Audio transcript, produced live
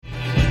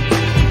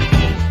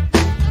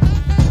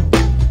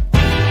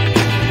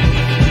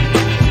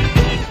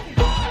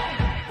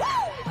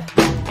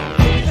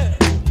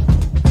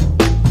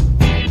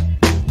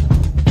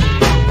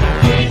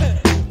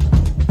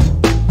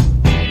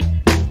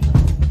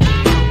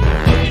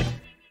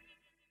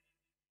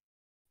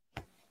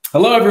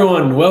Hello,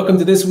 everyone. Welcome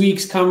to this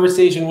week's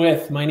Conversation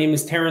With. My name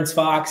is Terrence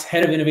Fox,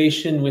 Head of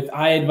Innovation with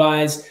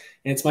iAdvise,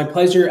 and it's my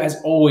pleasure,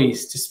 as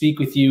always, to speak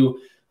with you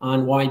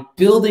on why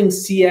building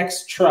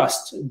CX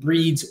trust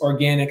breeds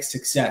organic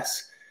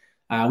success.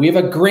 We have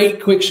a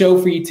great quick show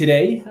for you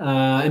today,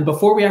 and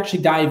before we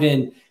actually dive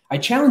in, I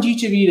challenge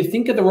each of you to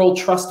think of the role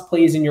trust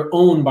plays in your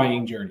own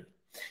buying journey.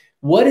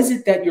 What is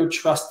it that you're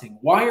trusting?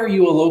 Why are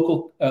you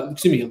a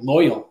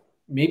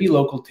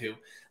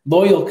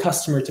loyal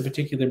customer to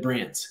particular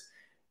brands?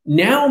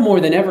 Now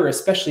more than ever,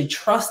 especially,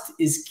 trust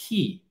is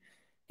key.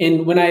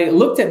 And when I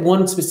looked at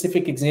one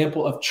specific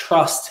example of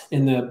trust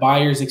in the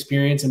buyer's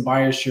experience and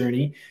buyer's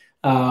journey,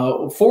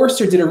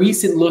 Forrester did a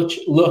recent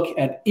look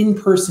at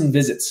in-person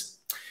visits.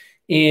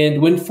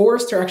 And when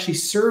Forrester actually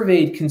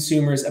surveyed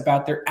consumers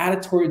about their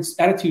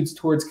attitudes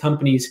towards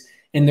companies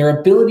and their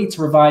ability to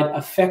provide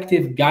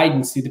effective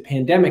guidance through the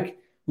pandemic,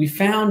 we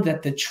found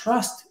that the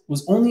trust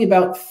was only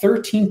about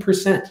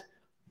 13%.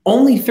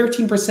 Only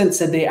 13%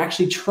 said they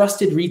actually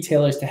trusted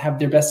retailers to have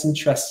their best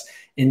interests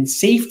and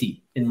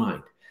safety in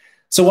mind.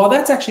 So while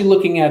that's actually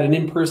looking at an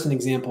in-person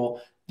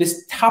example,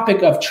 this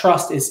topic of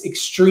trust is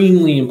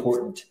extremely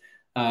important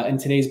in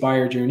today's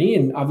buyer journey,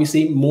 and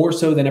obviously more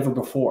so than ever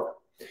before.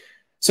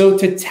 So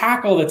to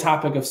tackle the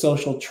topic of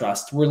social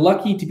trust, we're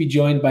lucky to be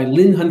joined by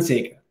Lynn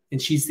Hunsaker,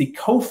 and she's the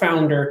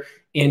co-founder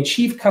and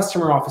chief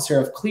customer officer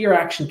of Clear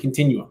Action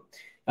Continuum,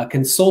 a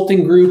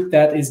consulting group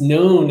that is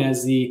known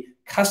as the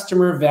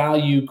customer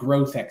value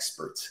growth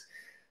experts.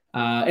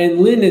 And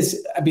Lynn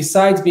is,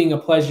 besides being a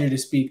pleasure to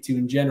speak to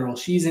in general,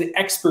 she's an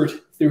expert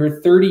through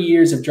her 30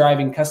 years of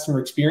driving customer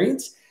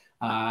experience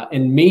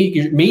and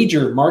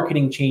major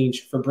marketing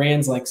change for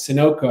brands like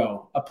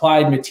Sunoco,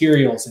 Applied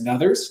Materials, and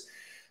others.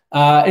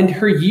 And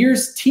her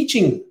years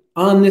teaching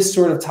on this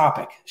sort of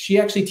topic. She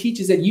actually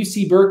teaches at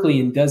UC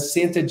Berkeley and does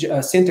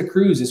Santa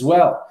Cruz as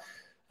well.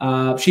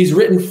 She's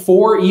written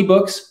 4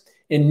 ebooks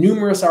and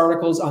numerous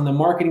articles on the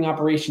marketing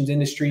operations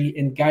industry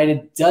and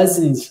guided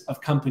dozens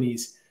of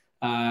companies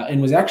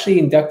and was actually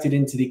inducted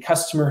into the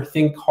Customer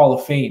Think Hall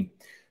of Fame.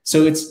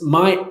 So it's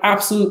my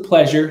absolute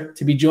pleasure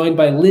to be joined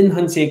by Lynn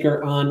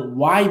Hunsaker on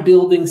why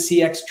building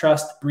CX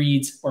trust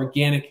breeds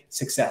organic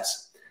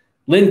success.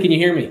 Lynn, can you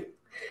hear me?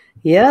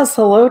 Yes.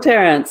 Hello,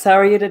 Terrence. How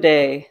are you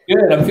today?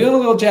 Good. I'm feeling a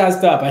little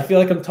jazzed up. I feel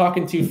like I'm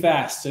talking too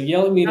fast. So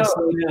yell at me to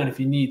slow down if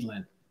you need,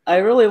 Lynn. I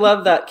really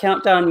love that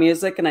countdown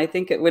music, and I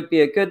think it would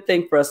be a good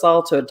thing for us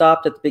all to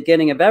adopt at the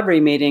beginning of every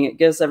meeting. It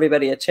gives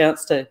everybody a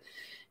chance to,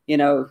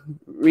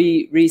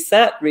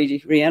 reset,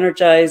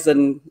 re-energize,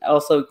 and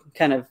also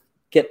kind of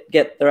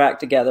get their act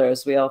together,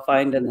 as we all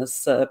find in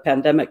this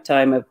pandemic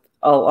time of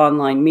all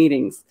online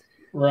meetings.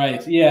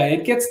 Right. Yeah,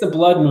 it gets the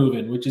blood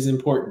moving, which is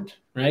important,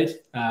 right?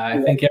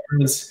 I think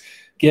everyone's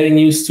getting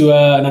used to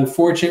an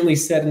unfortunately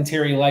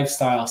sedentary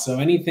lifestyle. So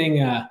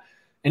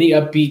any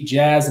upbeat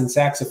jazz and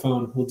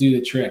saxophone will do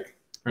the trick,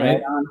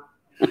 right?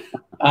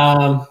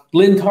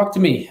 Lynn, talk to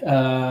me.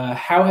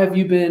 How have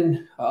you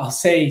been, I'll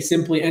say,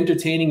 simply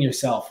entertaining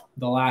yourself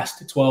the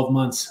last 12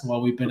 months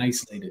while we've been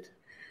isolated?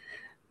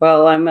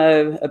 Well, I'm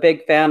a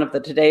big fan of the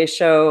Today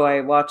Show.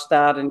 I watch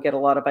that and get a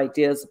lot of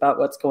ideas about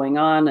what's going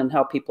on and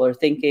how people are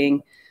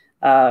thinking.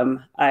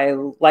 I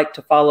like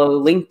to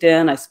follow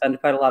LinkedIn. I spend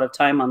quite a lot of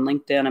time on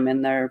LinkedIn. I'm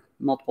in there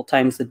multiple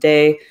times a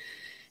day.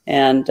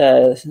 And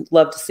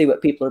love to see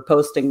what people are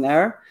posting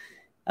there.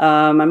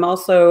 I'm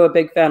also a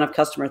big fan of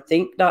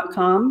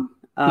customerthink.com.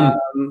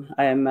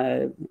 I'm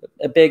a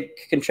big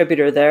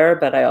contributor there,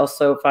 but I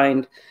also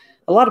find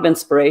a lot of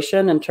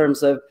inspiration in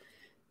terms of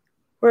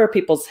where are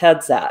people's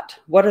heads at?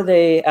 What are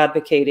they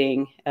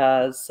advocating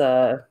as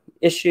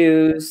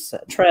issues,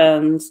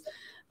 trends,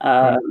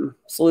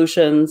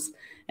 solutions?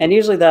 And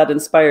usually that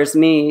inspires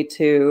me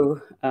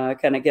to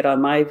kind of get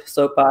on my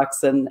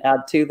soapbox and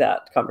add to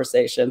that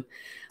conversation.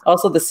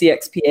 Also the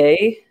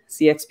CXPA,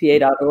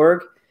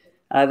 cxpa.org.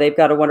 They've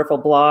got a wonderful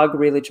blog,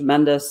 really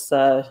tremendous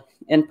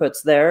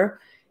inputs there.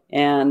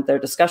 And their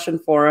discussion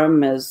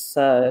forum is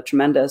a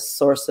tremendous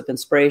source of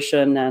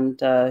inspiration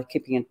and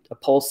keeping a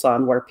pulse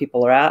on where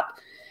people are at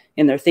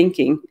in their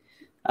thinking.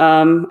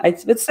 I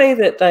would say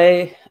that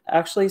I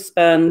actually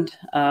spend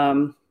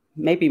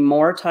maybe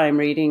more time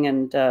reading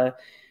and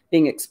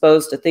being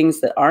exposed to things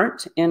that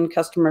aren't in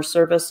customer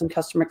service and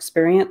customer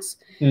experience.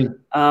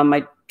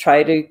 I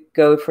try to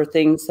go for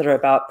things that are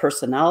about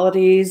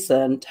personalities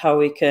and how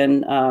we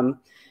can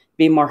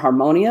be more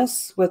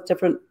harmonious with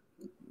different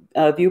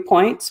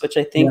viewpoints, which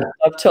I think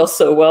dovetails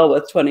so well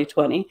with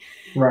 2020.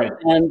 Right.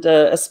 And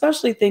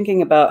especially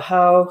thinking about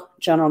how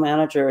general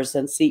managers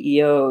and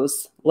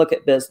CEOs look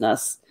at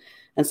business.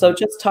 And so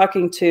just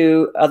talking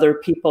to other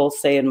people,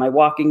 say in my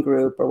walking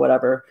group or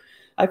whatever,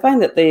 I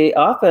find that they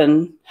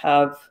often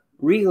have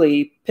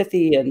really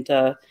pithy and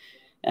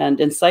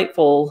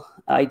insightful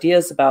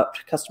ideas about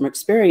customer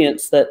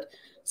experience that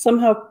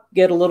somehow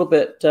get a little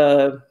bit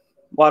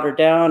watered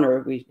down,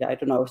 or I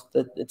don't know,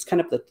 it's kind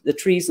of the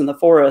trees in the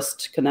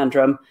forest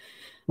conundrum,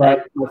 right?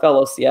 My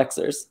fellow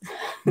CXers.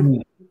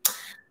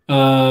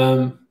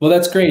 Well,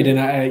 that's great.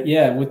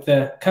 And with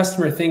the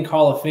Customer Think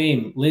Hall of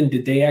Fame, Lynn,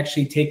 did they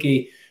actually take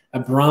a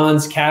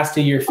bronze cast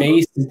of your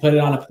face and put it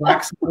on a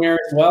plaque somewhere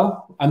as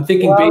well? I'm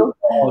thinking Well, baseball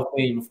Hall of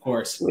Fame, of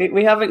course.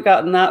 We haven't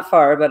gotten that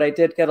far, but I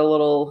did get a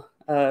little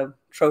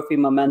trophy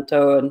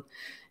memento, and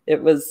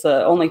it was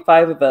only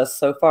 5 of us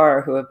so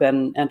far who have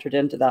been entered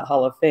into that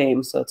Hall of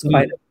Fame. So it's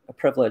quite a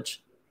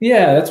privilege.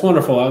 Yeah, that's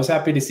wonderful. I was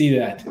happy to see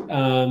that.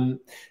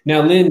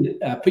 Now, Lynn,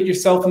 put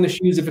yourself in the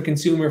shoes of a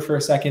consumer for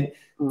a second.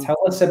 Tell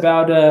us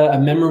about a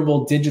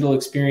memorable digital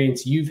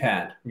experience you've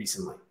had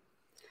recently.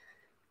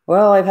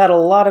 Well, I've had a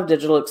lot of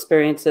digital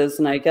experiences,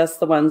 and I guess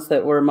the ones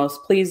that were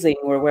most pleasing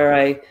were where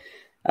I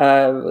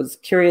was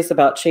curious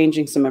about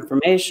changing some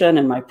information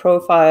in my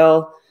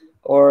profile,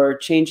 or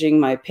changing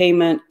my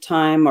payment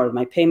time or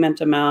my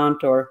payment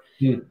amount, or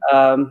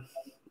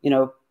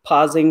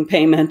pausing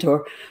payment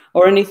or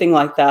anything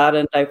like that.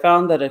 And I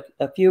found that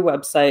a few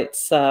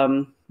websites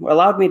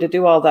allowed me to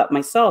do all that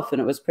myself, and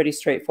it was pretty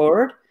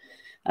straightforward.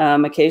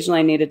 Occasionally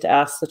I needed to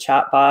ask the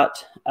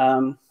chatbot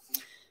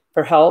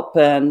for help,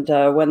 and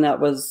when that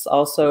was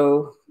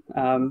also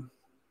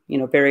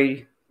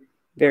very,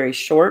 very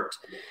short,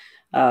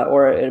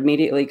 or it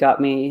immediately got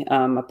me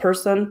a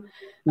person,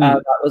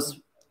 that was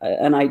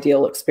an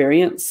ideal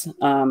experience.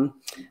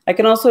 I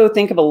can also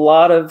think of a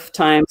lot of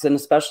times, and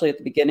especially at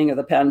the beginning of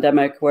the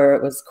pandemic, where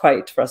it was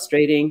quite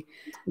frustrating,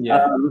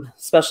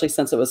 especially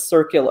since it was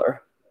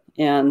circular.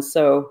 And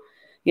so,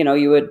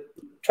 you would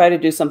try to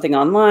do something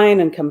online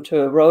and come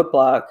to a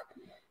roadblock,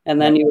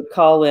 and then you would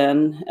call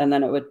in, and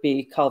then it would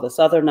be call this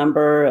other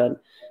number, and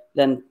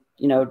then,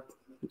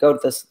 go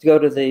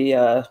to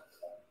the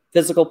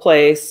physical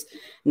place.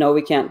 No,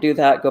 we can't do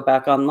that. Go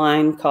back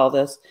online, call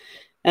this.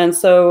 And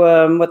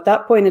so what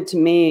that pointed to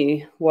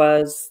me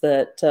was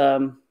that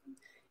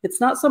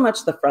it's not so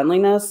much the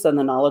friendliness and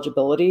the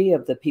knowledgeability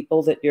of the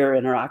people that you're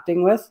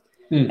interacting with.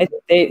 I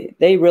think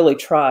they really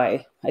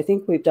try. I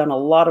think we've done a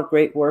lot of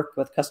great work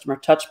with customer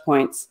touch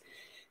points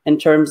in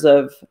terms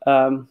of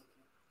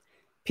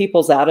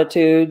people's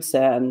attitudes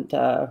and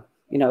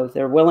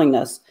their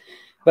willingness.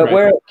 But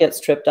where it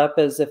gets tripped up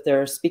is if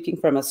they're speaking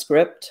from a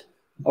script,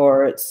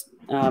 or it's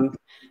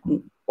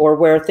or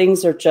where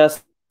things are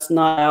just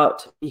not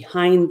out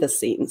behind the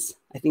scenes.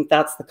 I think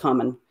that's the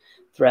common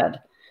thread.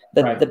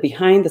 The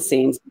behind the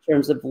scenes in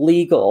terms of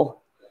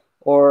legal,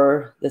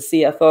 or the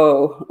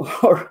CFO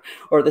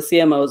or the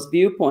CMO's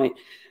viewpoint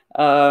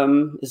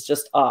is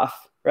just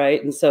off,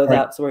 right? And so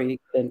that's where you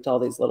get into all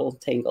these little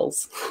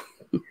tangles.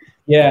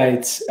 Yeah,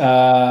 it's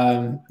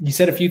you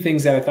said a few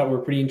things that I thought were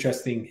pretty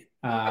interesting.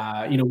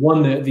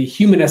 One, the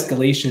human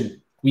escalation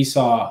we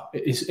saw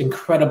is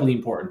incredibly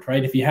important,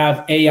 right? If you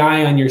have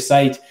AI on your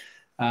site,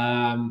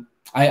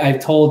 I've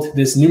told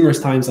this numerous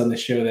times on the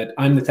show that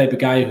I'm the type of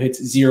guy who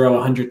hits 0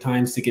 100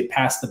 times to get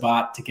past the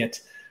bot to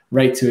get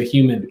right to a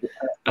human.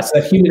 So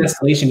that human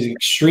escalation is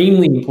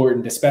extremely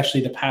important,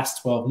 especially the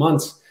past 12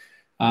 months.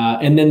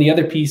 And then the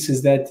other piece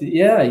is that,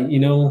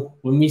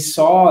 when we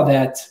saw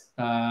that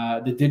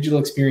the digital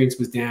experience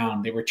was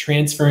down, they were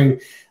transferring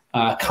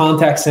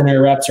contact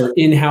center reps or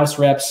in-house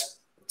reps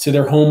to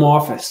their home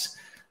office.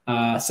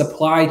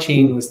 Supply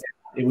chain was down.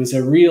 It was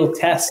a real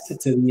test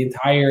to the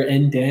entire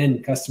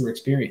end-to-end customer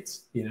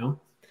experience,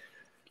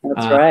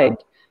 That's right.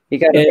 You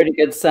got a pretty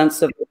good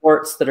sense of the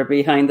works that are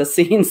behind the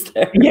scenes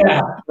there.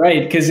 Yeah,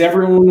 right. Because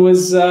everyone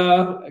was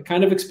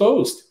kind of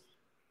exposed,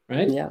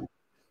 right? Yeah.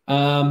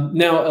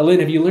 Now,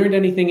 Lynn, have you learned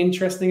anything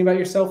interesting about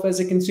yourself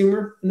as a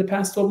consumer in the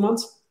past 12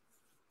 months?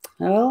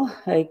 Well,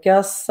 I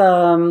guess,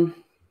 I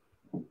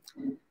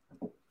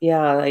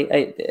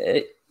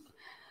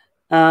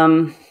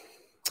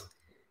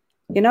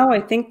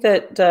think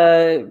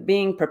that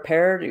being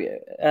prepared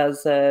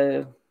as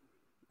a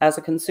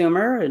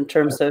consumer, in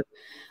terms of,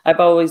 I've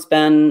always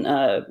been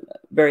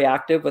very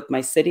active with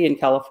my city in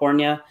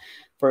California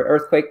for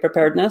earthquake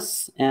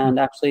preparedness, and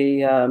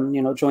actually,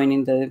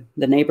 joining the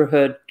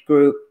neighborhood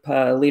group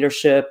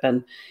leadership,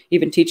 and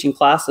even teaching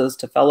classes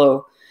to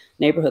fellow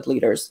neighborhood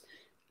leaders.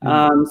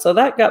 So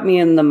that got me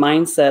in the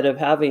mindset of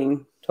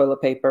having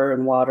toilet paper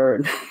and water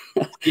and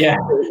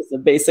the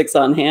basics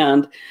on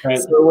hand. Right.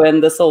 So when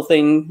this whole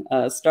thing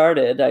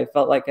started, I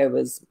felt like I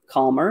was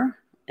calmer,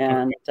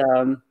 and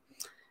I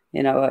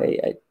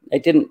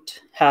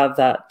didn't have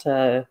that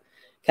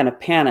kind of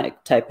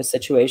panic type of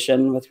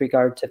situation with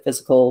regard to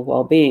physical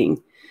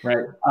well-being.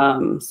 Right.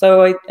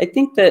 So I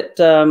think that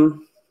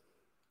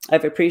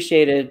I've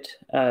appreciated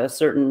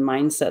certain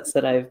mindsets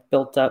that I've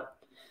built up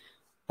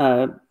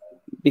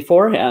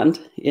beforehand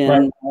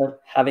in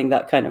having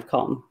that kind of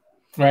calm.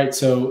 Right.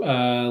 So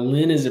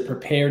Lynn is a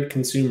prepared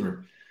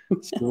consumer.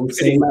 So we'll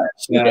say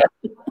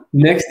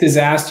next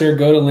disaster,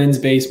 go to Lynn's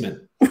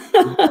basement.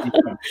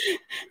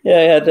 Yeah,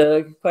 I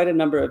had quite a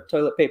number of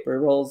toilet paper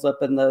rolls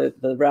up in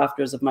the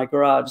rafters of my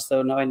garage.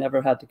 So no, I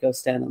never had to go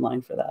stand in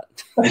line for that.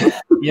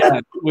 Yeah,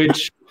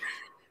 which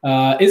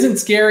isn't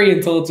scary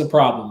until it's a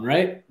problem,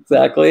 right?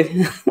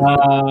 Exactly.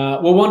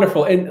 Well,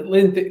 wonderful. And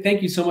Lynn,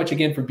 thank you so much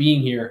again for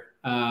being here.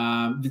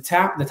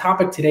 The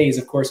topic today is,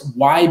 of course,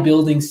 why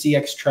building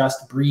CX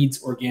trust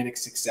breeds organic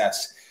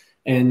success.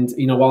 And,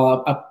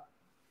 while a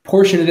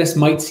portion of this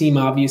might seem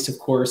obvious, of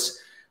course,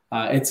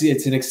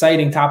 It's an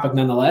exciting topic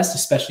nonetheless,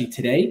 especially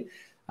today.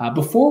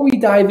 Before we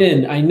dive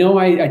in, I know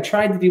I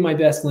tried to do my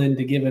best, Lynn,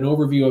 to give an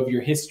overview of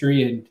your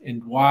history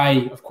and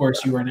why, of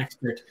course, you are an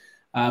expert.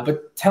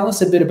 But tell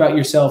us a bit about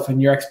yourself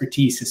and your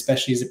expertise,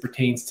 especially as it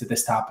pertains to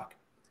this topic.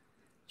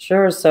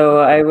 Sure. So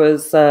I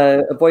was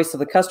a voice of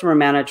the customer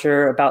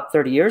manager about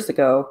 30 years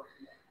ago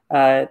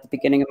at the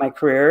beginning of my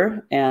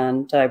career,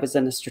 and I was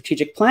in the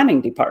strategic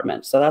planning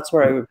department. So that's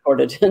where I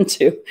reported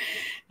into.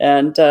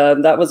 And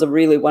that was a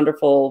really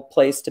wonderful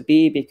place to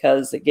be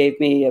because it gave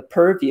me a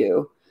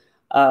purview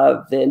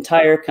of the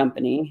entire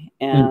company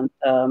and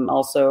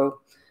also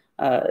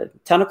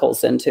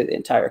tentacles into the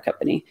entire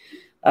company.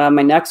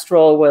 My next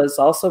role was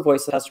also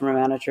voice of customer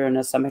manager in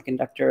a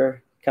semiconductor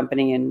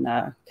company in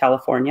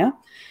California.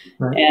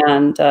 Right.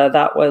 And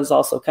that was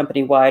also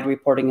company-wide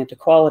reporting into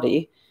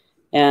quality.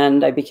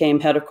 And I became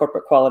head of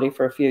corporate quality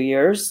for a few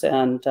years.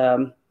 And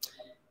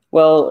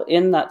well,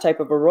 in that type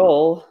of a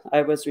role,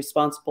 I was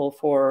responsible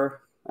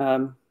for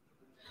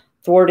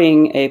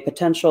thwarting a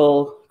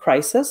potential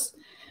crisis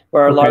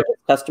where our largest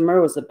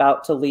customer was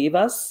about to leave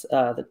us.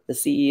 The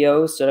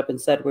CEO stood up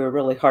and said we were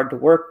really hard to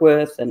work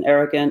with and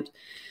arrogant.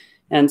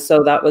 And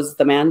so that was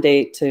the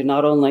mandate to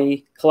not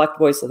only collect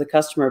voice of the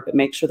customer, but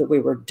make sure that we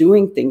were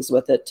doing things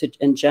with it to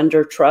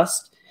engender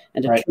trust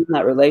and to turn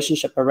that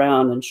relationship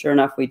around. And sure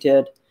enough, we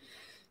did.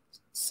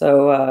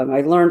 So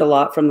I learned a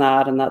lot from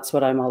that. And that's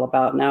what I'm all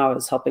about now,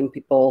 is helping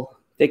people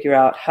figure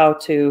out how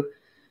to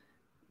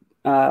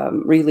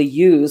really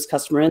use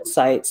customer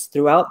insights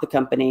throughout the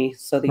company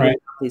so that you have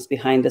these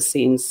behind the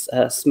scenes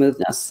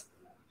smoothness.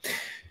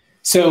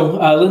 So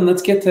Lynn,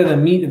 let's get to the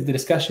meat of the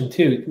discussion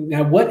too.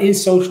 Now, what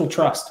is social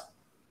trust?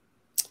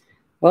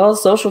 Well,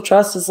 social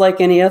trust is like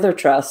any other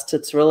trust.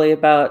 It's really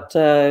about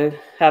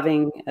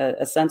having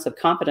a sense of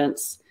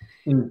confidence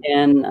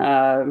in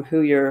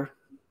who you're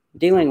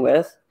dealing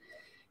with,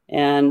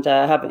 and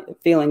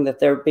feeling that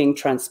they're being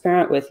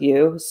transparent with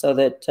you, so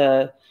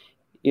that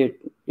you're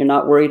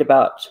not worried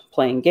about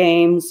playing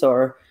games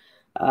or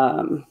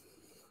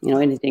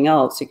anything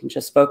else. You can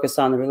just focus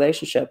on the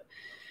relationship.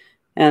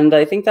 And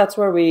I think that's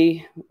where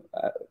we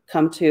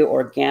come to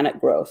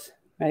organic growth,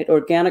 right?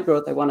 Organic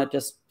growth, I want to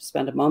just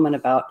spend a moment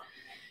about.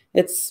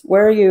 It's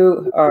where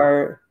you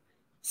are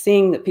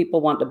seeing that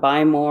people want to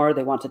buy more.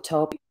 They want to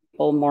tell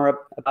people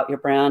more about your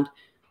brand.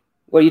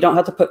 Well, you don't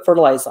have to put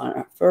fertilizer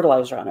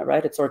on it,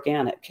 right? It's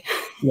organic.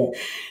 Yeah.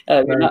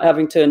 You're not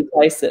having to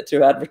entice it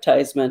through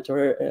advertisement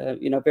or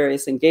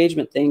various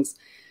engagement things.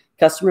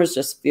 Customers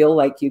just feel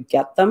like you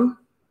get them.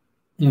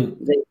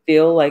 They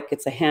feel like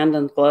it's a hand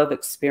in glove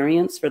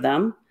experience for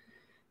them.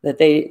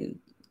 That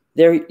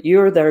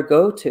you're their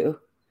go-to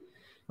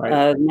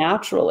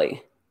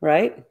naturally.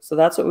 Right. So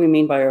that's what we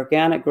mean by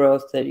organic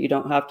growth, that you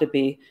don't have to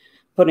be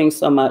putting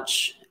so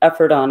much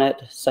effort on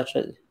it, such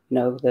as,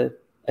 the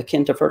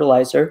akin to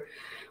fertilizer,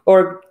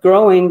 or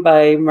growing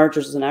by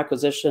mergers and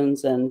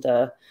acquisitions and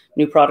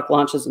new product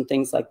launches and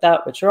things like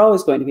that, which are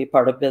always going to be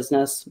part of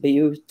business. But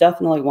you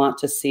definitely want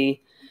to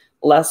see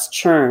less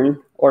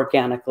churn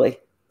organically.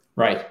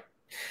 Right.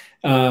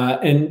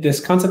 And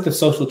this concept of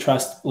social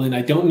trust, Lynn,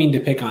 I don't mean to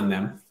pick on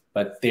them,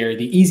 but they're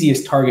the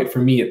easiest target for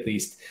me, at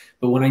least.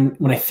 But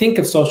when I think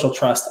of social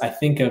trust, I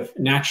think of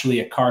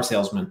naturally a car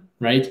salesman,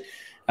 right?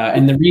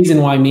 And the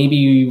reason why,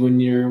 maybe when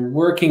you're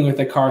working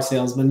with a car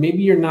salesman,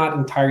 maybe you're not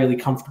entirely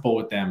comfortable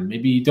with them.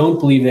 Maybe you don't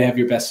believe they have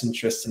your best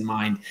interests in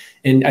mind.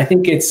 And I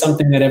think it's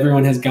something that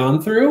everyone has gone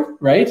through,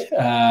 right?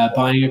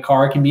 Buying a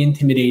car can be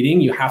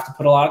intimidating. You have to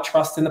put a lot of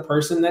trust in the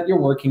person that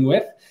you're working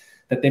with,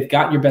 that they've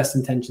got your best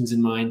intentions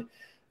in mind.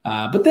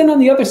 But then on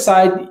the other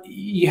side,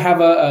 you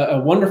have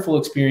a wonderful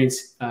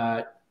experience,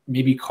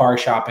 maybe car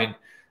shopping.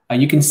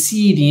 You can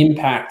see the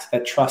impact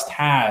that trust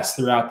has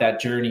throughout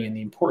that journey and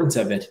the importance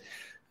of it.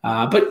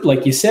 But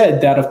like you said,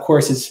 that of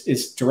course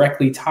is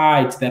directly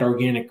tied to that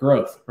organic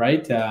growth,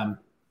 right?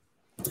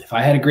 If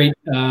I had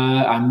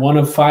I'm one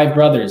of 5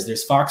 brothers.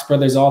 There's Fox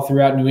brothers all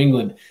throughout New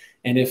England.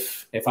 And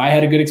if I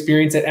had a good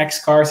experience at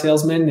X car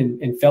salesman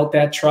and felt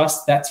that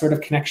trust, that sort of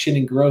connection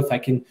and growth,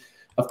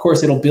 of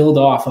course, it'll build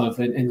off of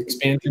and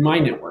expand through my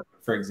network,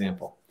 for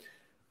example.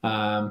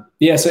 So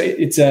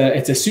it's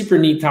a super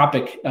neat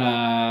topic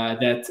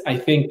that I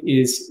think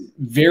is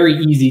very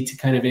easy to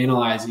kind of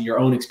analyze your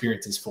own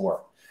experiences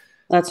for.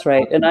 That's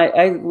right. And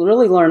I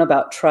really learn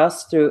about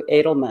trust through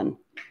Edelman.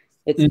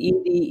 It's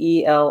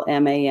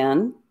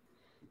Edelman.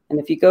 And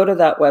if you go to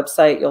that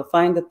website, you'll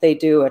find that they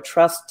do a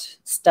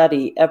trust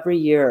study every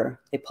year.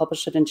 They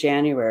publish it in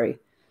January.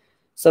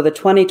 So the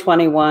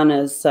 2021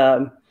 is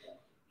a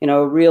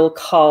real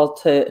call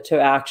to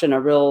action,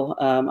 a real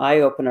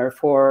eye-opener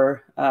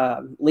for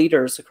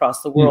leaders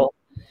across the world.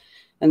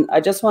 And I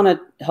just want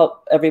to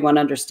help everyone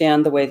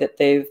understand the way that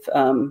they've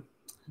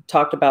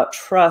talked about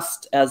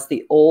trust as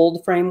the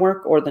old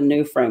framework or the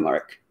new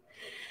framework.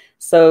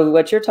 So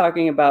what you're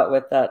talking about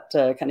with that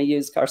kind of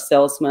used car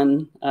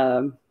salesman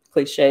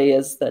cliche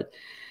is that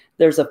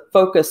there's a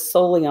focus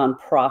solely on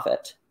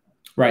profit.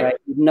 Right?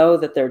 You know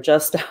that they're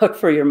just out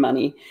for your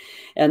money.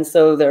 And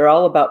so they're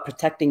all about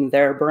protecting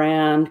their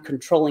brand,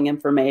 controlling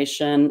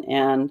information,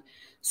 and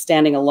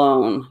standing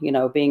alone,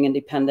 being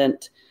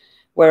independent.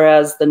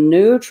 Whereas the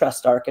new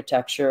trust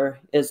architecture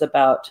is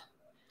about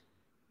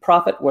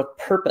profit with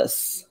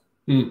purpose.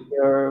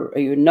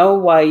 You know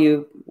why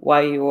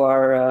you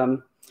are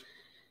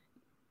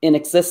in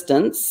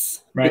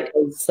existence, right?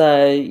 Because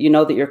you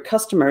know that your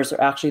customers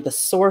are actually the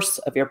source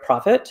of your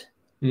profit,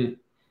 and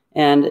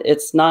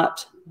it's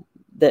not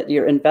that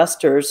your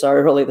investors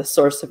are really the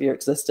source of your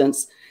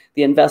existence.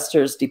 The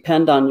investors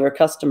depend on your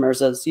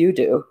customers as you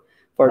do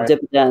for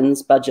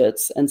dividends,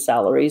 budgets, and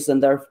salaries,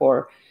 and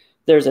therefore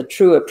there's a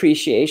true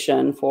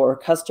appreciation for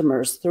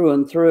customers through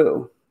and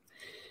through.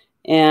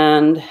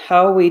 And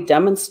how we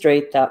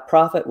demonstrate that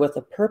profit with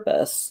a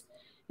purpose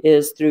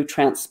is through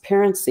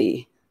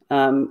transparency,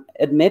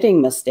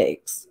 admitting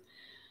mistakes,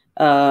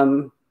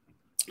 showing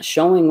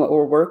what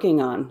we're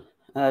working on,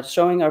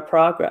 showing our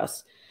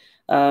progress,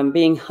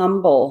 being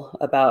humble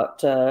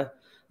about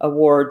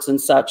awards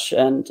and such,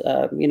 and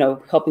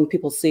helping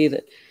people see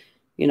that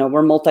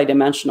we're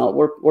multidimensional.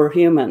 We're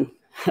human.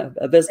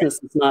 A business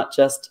is not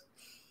just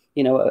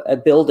a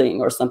building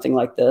or something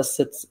like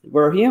this.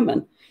 We're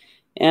human.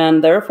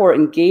 And therefore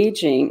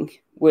engaging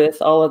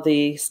with all of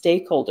the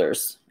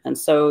stakeholders. And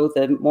so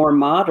the more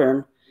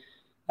modern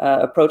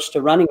approach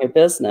to running your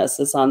business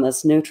is on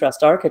this new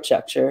trust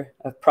architecture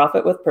of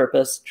profit with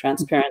purpose,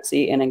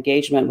 transparency, and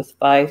engagement with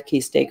 5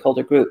 key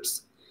stakeholder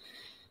groups.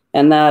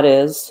 And that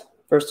is,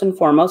 first and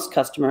foremost,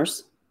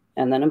 customers,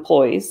 and then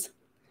employees,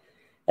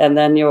 and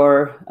then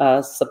your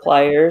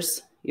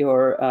suppliers,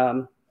 the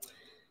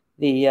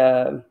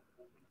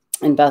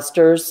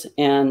investors,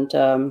 and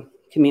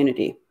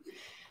community.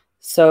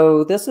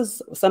 So this is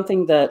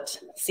something that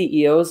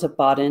CEOs have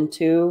bought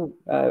into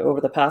over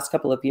the past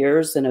couple of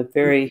years in a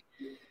very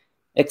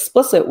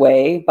explicit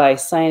way by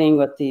signing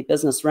what the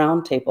Business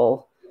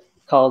Roundtable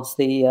calls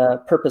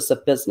the purpose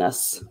of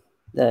business,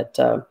 that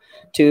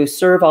to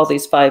serve all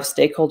these 5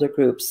 stakeholder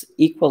groups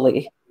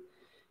equally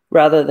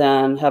rather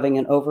than having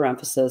an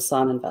overemphasis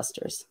on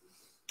investors.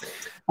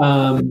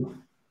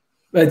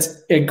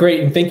 That's great.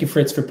 And thank you,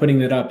 Fritz, for putting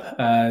that up.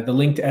 The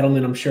link to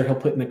Edelman, I'm sure he'll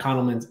put in the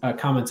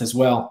comments as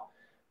well.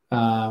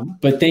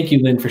 But thank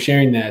you, Lynn, for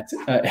sharing that.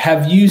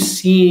 Have you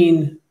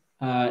seen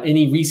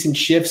any recent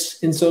shifts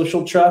in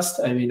social trust?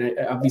 I mean,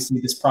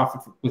 obviously this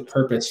profit with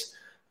purpose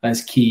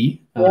is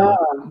key. Yeah,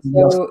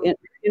 so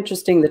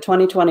interesting. The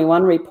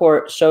 2021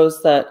 report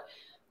shows that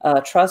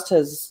trust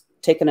has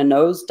taken a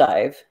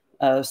nosedive.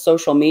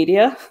 Social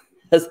media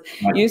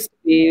used to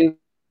be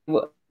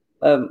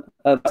a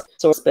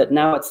source, but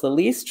now it's the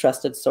least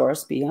trusted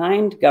source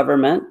behind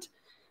government,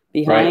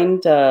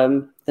 behind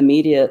the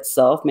media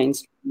itself,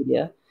 mainstream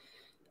media.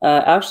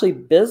 Actually,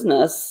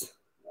 business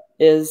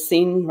is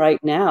seen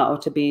right now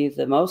to be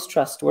the most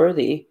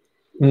trustworthy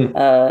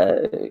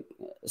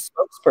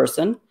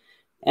spokesperson,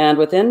 and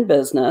within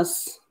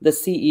business, the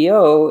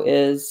CEO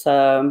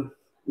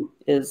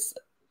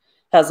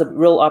has a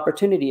real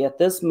opportunity at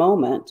this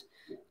moment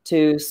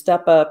to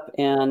step up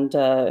and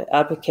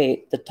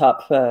advocate the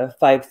top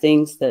 5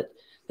 things that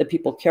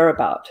people care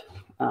about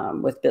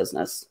with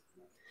business,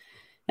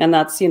 and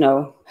that's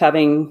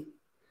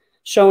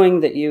showing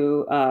that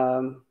you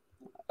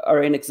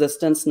are in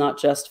existence not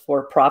just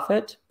for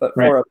profit, but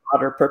for a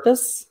broader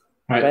purpose,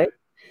 right?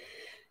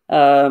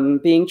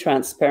 Being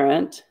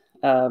transparent,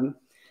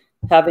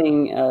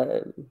 having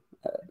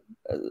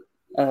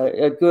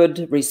a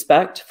good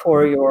respect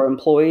for your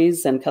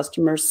employees' and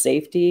customers'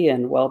 safety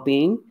and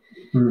well-being,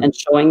 and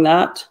showing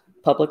that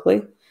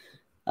publicly.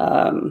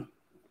 So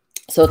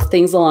it's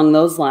things along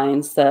those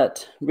lines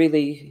that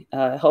really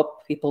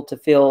help people to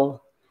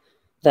feel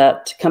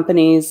that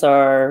companies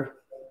are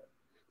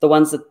the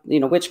ones that,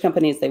 which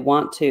companies they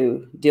want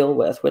to deal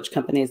with, which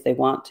companies they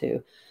want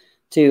to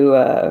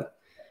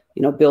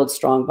build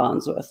strong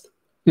bonds with.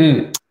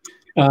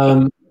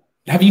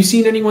 Have you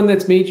seen anyone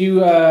that's made you,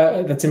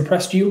 that's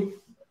impressed you?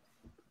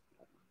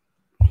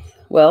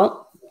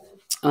 Well,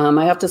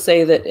 I have to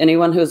say that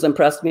anyone who's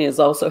impressed me has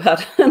also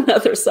had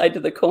another side to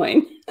the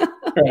coin.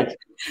 Right.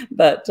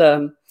 But,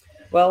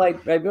 well, I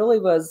really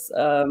was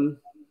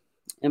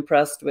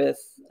impressed with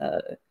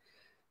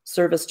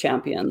Service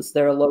Champions.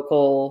 They're a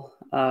local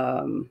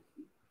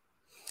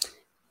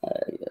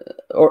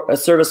or a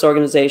service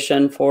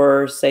organization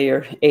for, say,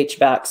 your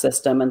HVAC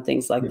system and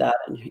things like that,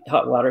 and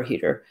hot water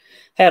heater.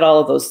 I had all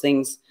of those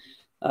things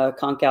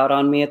conk out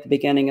on me at the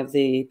beginning of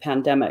the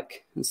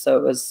pandemic. And so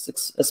it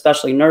was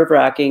especially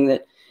nerve-wracking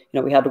that,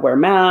 we had to wear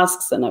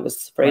masks, and I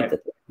was afraid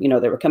that,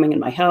 they were coming in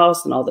my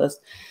house and all this.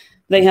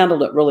 They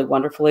handled it really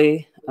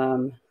wonderfully,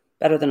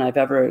 better than I've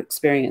ever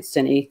experienced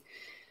any,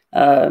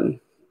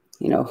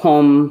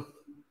 home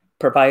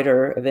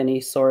provider of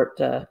any sort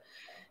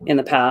in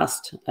the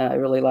past. I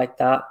really like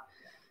that.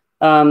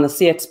 The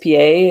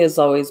CXPA has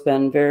always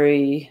been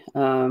very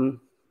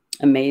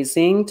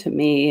amazing to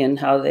me in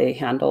how they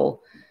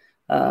handle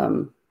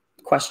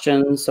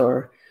questions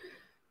or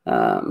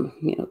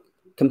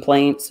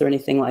complaints or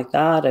anything like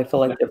that. I feel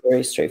like they're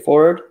very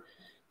straightforward.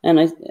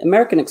 And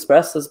American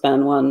Express has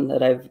been one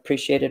that I've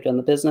appreciated on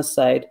the business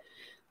side.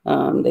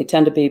 They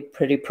tend to be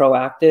pretty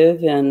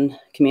proactive in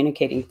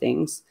communicating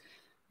things.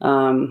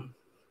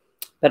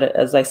 But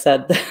as I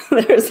said,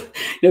 there's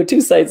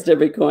two sides to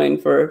every coin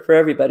for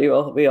everybody.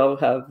 Well, we all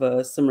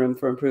have some room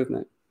for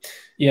improvement.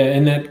 Yeah,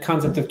 and that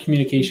concept of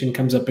communication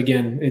comes up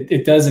again.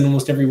 It does in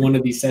almost every one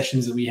of these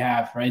sessions that we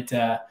have, right?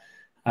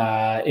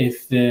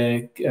 If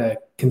the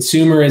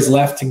consumer is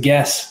left to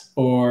guess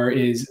or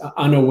is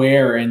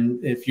unaware,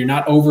 and if you're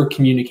not over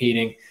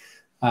communicating,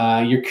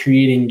 you're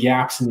creating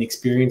gaps in the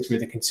experience where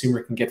the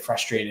consumer can get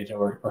frustrated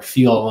or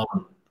feel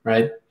alone,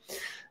 right?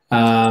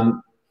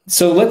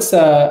 So let's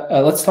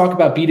talk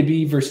about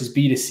B2B versus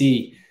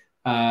B2C.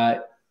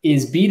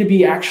 Is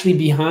B2B actually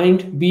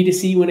behind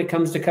B2C when it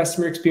comes to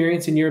customer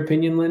experience, in your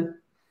opinion, Lynn?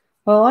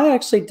 Well, I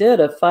actually did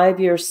a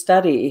 5-year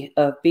study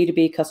of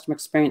B2B customer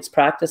experience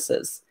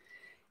practices.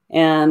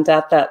 And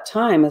at that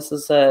time, this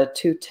was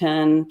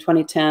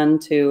 2010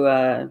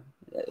 to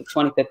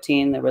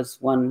 2015, there was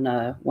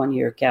one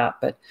year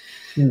gap. But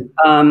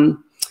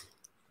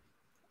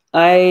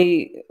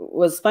I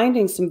was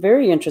finding some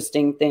very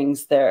interesting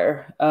things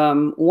there.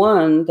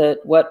 One,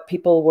 that what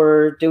people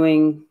were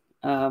doing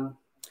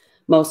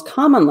most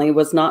commonly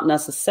was not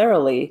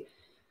necessarily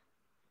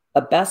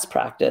a best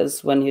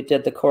practice when you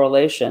did the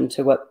correlation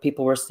to what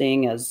people were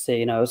seeing as,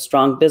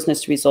 strong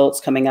business results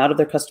coming out of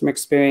their customer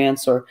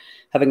experience, or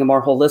having a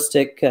more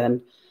holistic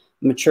and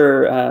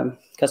mature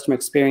customer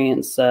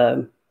experience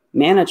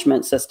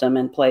management system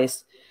in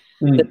place.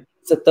 The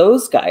things that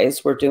those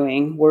guys were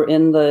doing were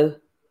in the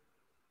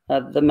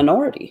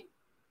minority.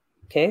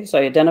 Okay, so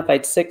I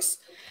identified 6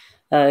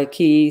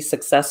 key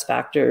success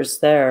factors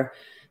there.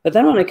 But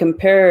then when I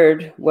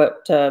compared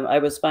what I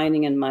was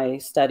finding in my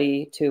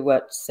study to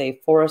what,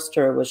 say,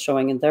 Forrester was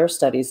showing in their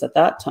studies at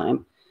that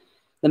time,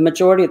 the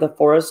majority of the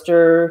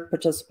Forrester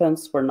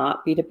participants were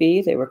not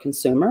B2B, they were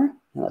consumer.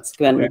 And that's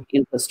been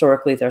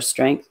historically their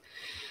strength.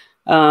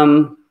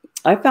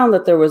 I found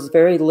that there was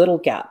very little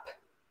gap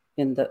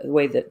in the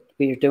way that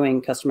we are doing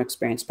customer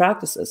experience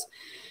practices.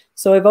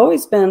 So I've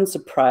always been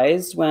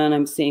surprised when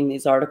I'm seeing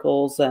these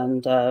articles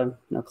and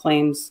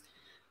claims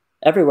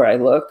everywhere I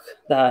look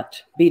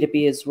that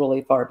B2B is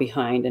really far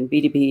behind, and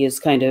B2B is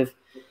kind of,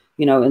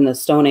 in the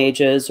Stone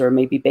Ages, or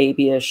maybe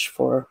babyish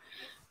for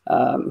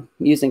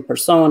using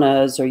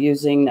personas, or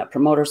using Net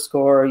Promoter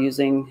Score, or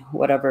using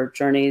whatever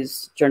journey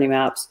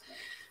maps.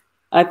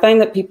 I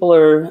find that people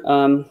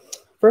are,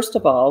 first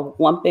of all,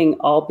 lumping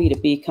all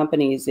B2B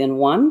companies in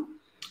one,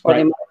 or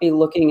they might be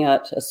looking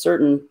at a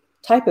certain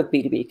type of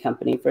B2B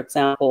company. For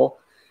example,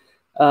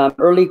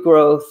 early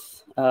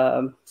growth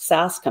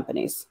SaaS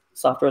companies,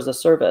 software as a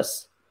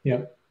service.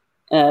 Yeah.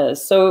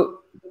 So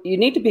you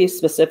need to be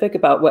specific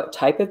about what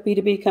type of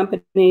B2B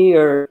company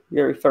you're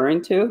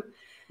referring to,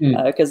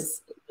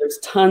 because there's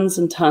tons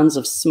and tons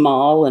of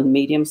small and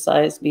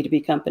medium-sized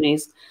B2B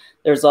companies.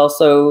 There's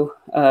also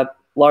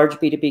large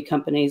B2B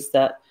companies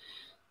that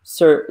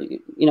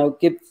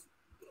give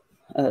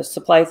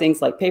supply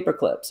things like paper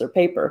clips or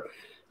paper.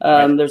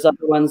 There's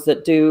other ones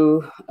that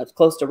do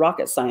close to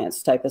rocket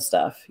science type of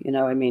stuff.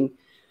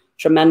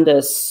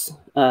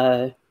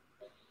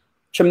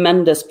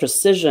 Tremendous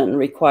precision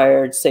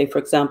required, say, for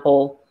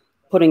example,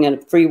 putting a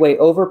freeway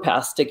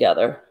overpass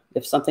together.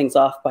 If something's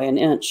off by an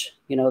inch,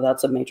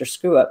 that's a major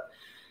screw up.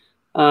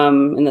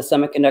 In the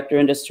semiconductor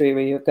industry,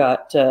 where you've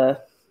got,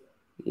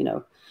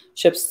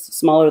 chips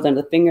smaller than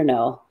the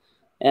fingernail,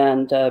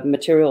 and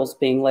materials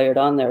being layered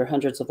on there,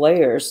 hundreds of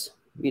layers,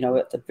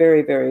 at the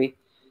very, very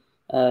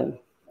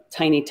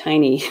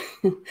tiny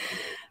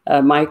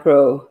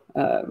micro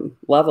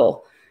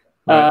level.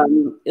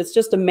 It's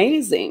just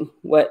amazing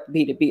what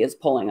B2B is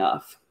pulling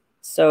off.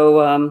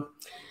 So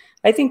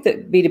I think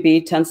that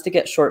B2B tends to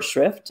get short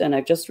shrift, and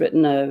I've just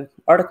written an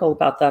article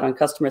about that on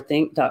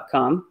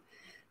customerthink.com.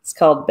 It's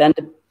called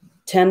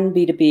 10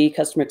 B2B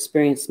Customer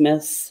Experience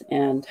Myths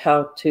and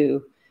How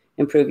to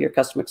Improve Your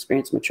Customer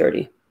Experience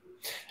Maturity.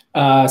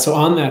 So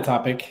on that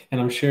topic,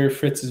 and I'm sure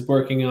Fritz is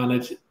working on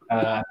it,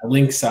 the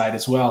link side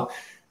as well,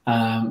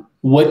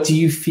 what do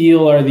you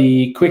feel are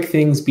the quick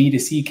things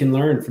B2C can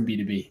learn from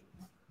B2B?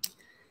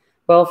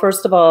 Well,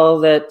 first of all,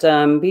 that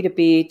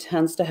B2B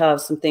tends to have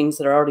some things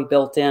that are already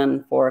built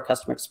in for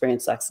customer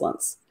experience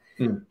excellence.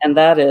 And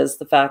that is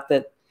the fact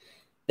that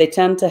they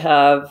tend to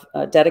have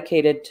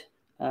dedicated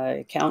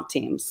account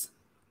teams,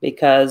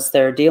 because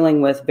they're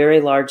dealing with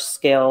very large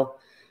scale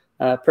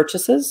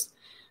purchases.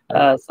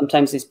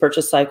 Sometimes these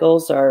purchase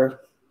cycles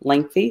are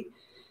lengthy.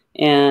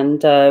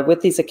 And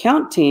with these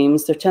account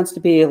teams, there tends to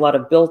be a lot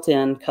of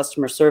built-in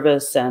customer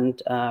service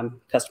and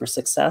customer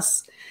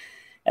success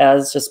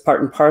as just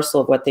part and parcel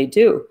of what they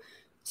do.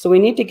 So we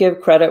need to give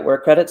credit where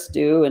credit's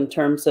due in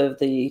terms of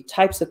the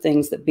types of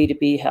things that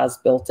B2B has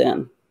built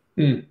in.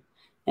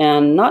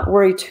 And not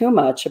worry too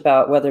much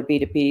about whether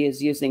B2B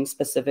is using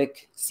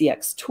specific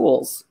CX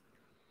tools.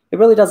 It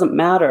really doesn't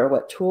matter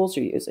what tools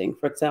you're using.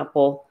 For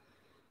example,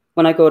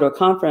 when I go to a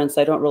conference,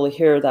 I don't really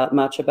hear that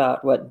much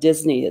about what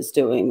Disney is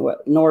doing,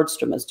 what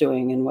Nordstrom is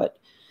doing, and what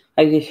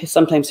I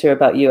sometimes hear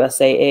about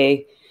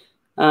USAA.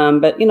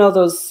 But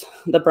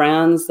the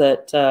brands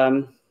that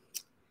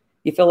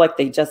you feel like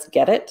they just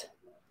get it.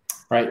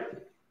 Right.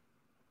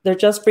 They're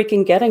just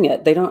freaking getting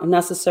it. They don't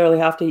necessarily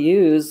have to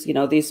use,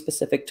 these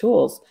specific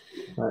tools.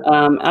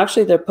 Right.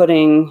 Actually, they're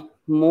putting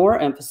more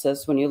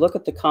emphasis when you look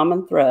at the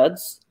common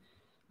threads.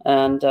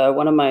 And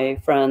one of my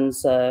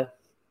friends,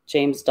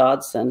 James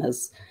Dodson,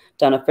 has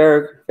done a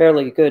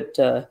fairly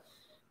good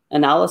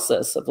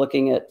analysis of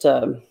looking at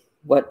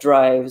what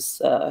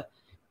drives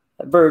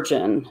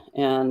Virgin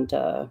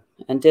and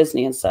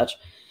Disney and such.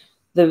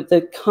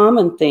 The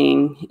common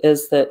thing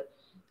is that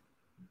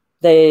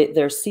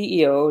their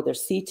CEO, their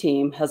C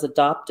team, has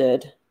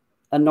adopted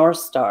a North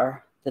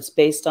Star that's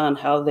based on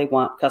how they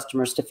want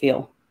customers to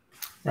feel.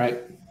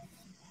 Right.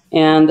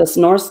 And this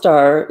North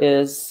Star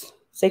is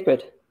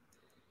sacred.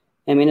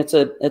 I mean, it's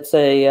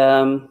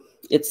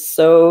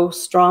so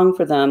strong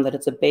for them that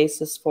it's a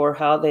basis for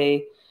how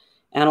they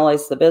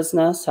analyze the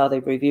business, how they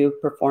review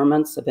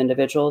performance of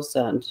individuals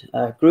and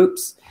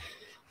groups,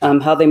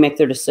 how they make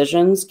their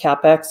decisions,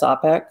 CapEx,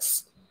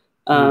 OpEx.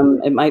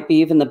 It might be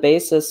even the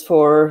basis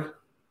for,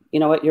 you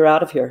know what, you're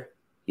out of here.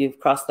 You've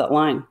crossed that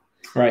line.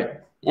 Right.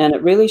 And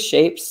it really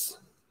shapes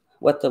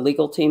what the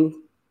legal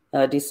team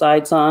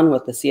decides on,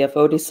 what the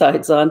CFO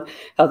decides on,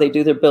 how they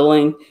do their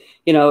billing,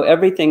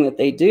 everything that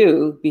they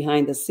do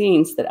behind the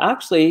scenes that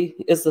actually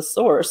is the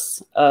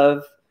source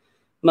of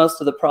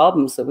most of the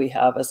problems that we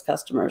have as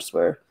customers,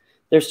 where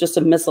there's just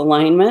a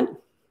misalignment,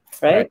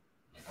 right?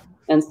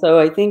 And so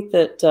I think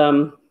that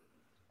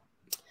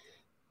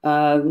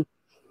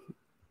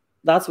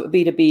that's what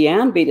B2B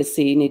and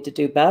B2C need to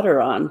do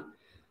better on.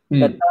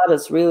 But that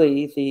is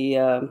really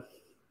the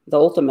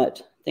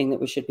ultimate thing that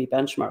we should be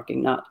benchmarking,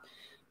 not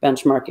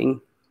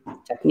benchmarking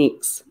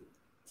techniques.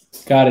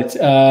 Got it.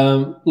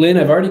 Lynn,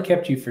 I've already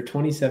kept you for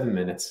 27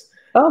 minutes.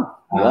 Oh,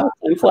 well,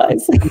 time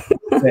flies.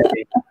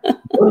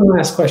 One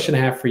last question I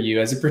have for you.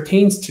 As it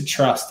pertains to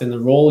trust and the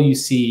role you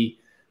see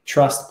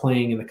trust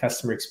playing in the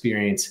customer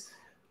experience,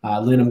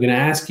 Lynn, I'm going to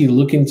ask you to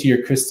look into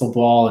your crystal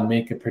ball and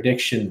make a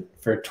prediction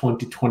for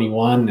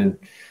 2021,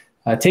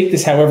 and take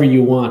this however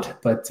you want.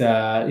 But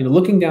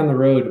looking down the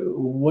road,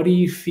 what do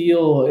you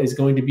feel is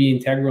going to be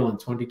integral in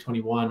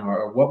 2021,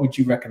 or what would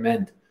you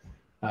recommend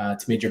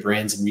to major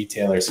brands and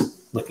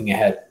retailers looking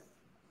ahead?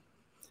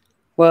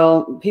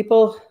 Well,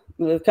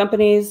 the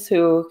companies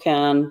who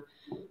can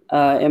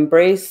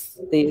embrace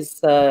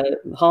these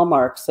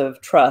hallmarks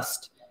of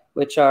trust,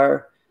 which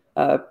are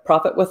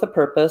profit with a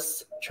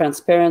purpose,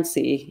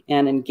 transparency,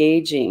 and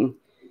engaging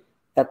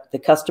at the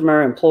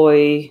customer,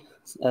 employee,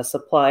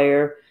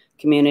 supplier,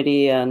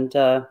 community, and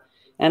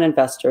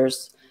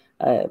investors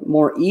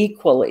more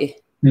equally.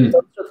 Those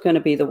are going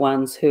to be the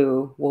ones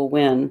who will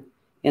win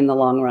in the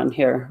long run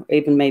here,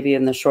 even maybe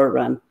in the short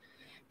run,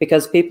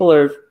 because people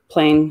are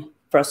plain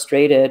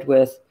frustrated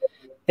with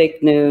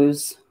fake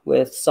news,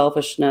 with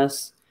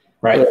selfishness,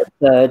 right,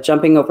 with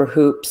jumping over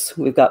hoops.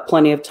 We've got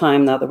plenty of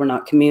time now that we're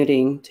not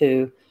commuting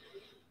to,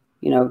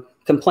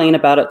 complain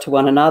about it to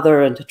one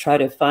another and to try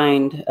to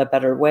find a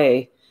better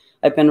way.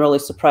 I've been really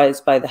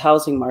surprised by the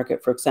housing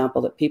market, for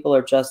example, that people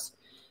are just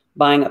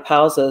buying up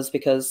houses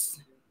because,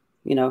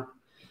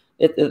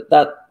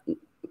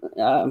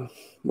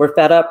 we're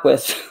fed up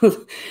with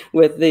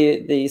with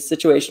the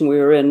situation we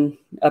were in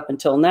up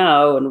until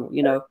now, and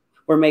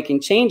we're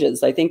making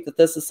changes. I think that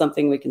this is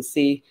something we can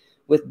see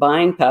with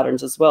buying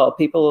patterns as well.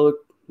 People are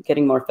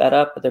getting more fed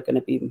up, but they're going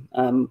to be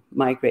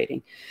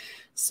migrating.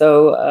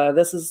 So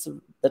this is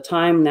the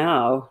time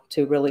now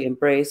to really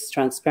embrace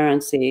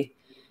transparency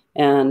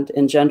and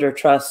engender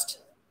trust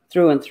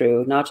through and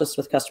through, not just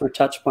with customer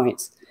touch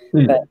points,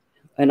 but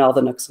in all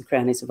the nooks and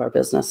crannies of our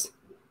business.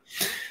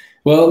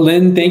 Well,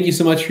 Lynn, thank you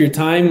so much for your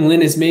time.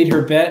 Lynn has made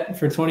her bet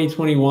for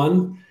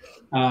 2021.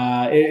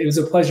 It was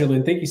a pleasure,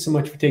 Lynn. Thank you so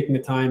much for taking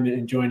the time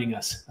and joining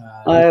us.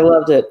 I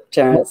loved it,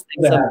 Terrence.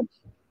 Thanks so much.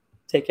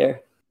 Take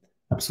care.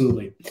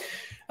 Absolutely.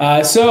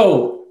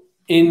 So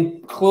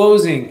in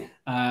closing,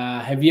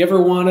 have you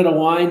ever wanted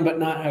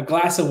a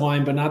glass of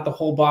wine, but not the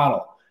whole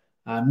bottle?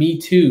 Me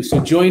too.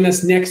 So join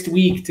us next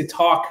week to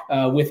talk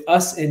with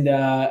us and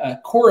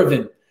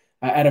Coravin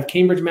out of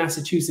Cambridge,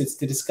 Massachusetts,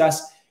 to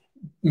discuss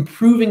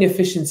improving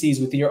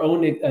efficiencies with your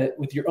own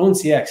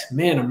CX.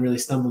 Man, I'm really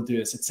stumbling through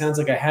this. It sounds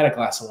like I had a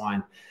glass of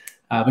wine.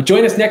 But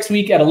join us next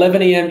week at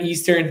 11 a.m.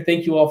 Eastern.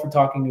 Thank you all for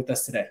talking with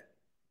us today.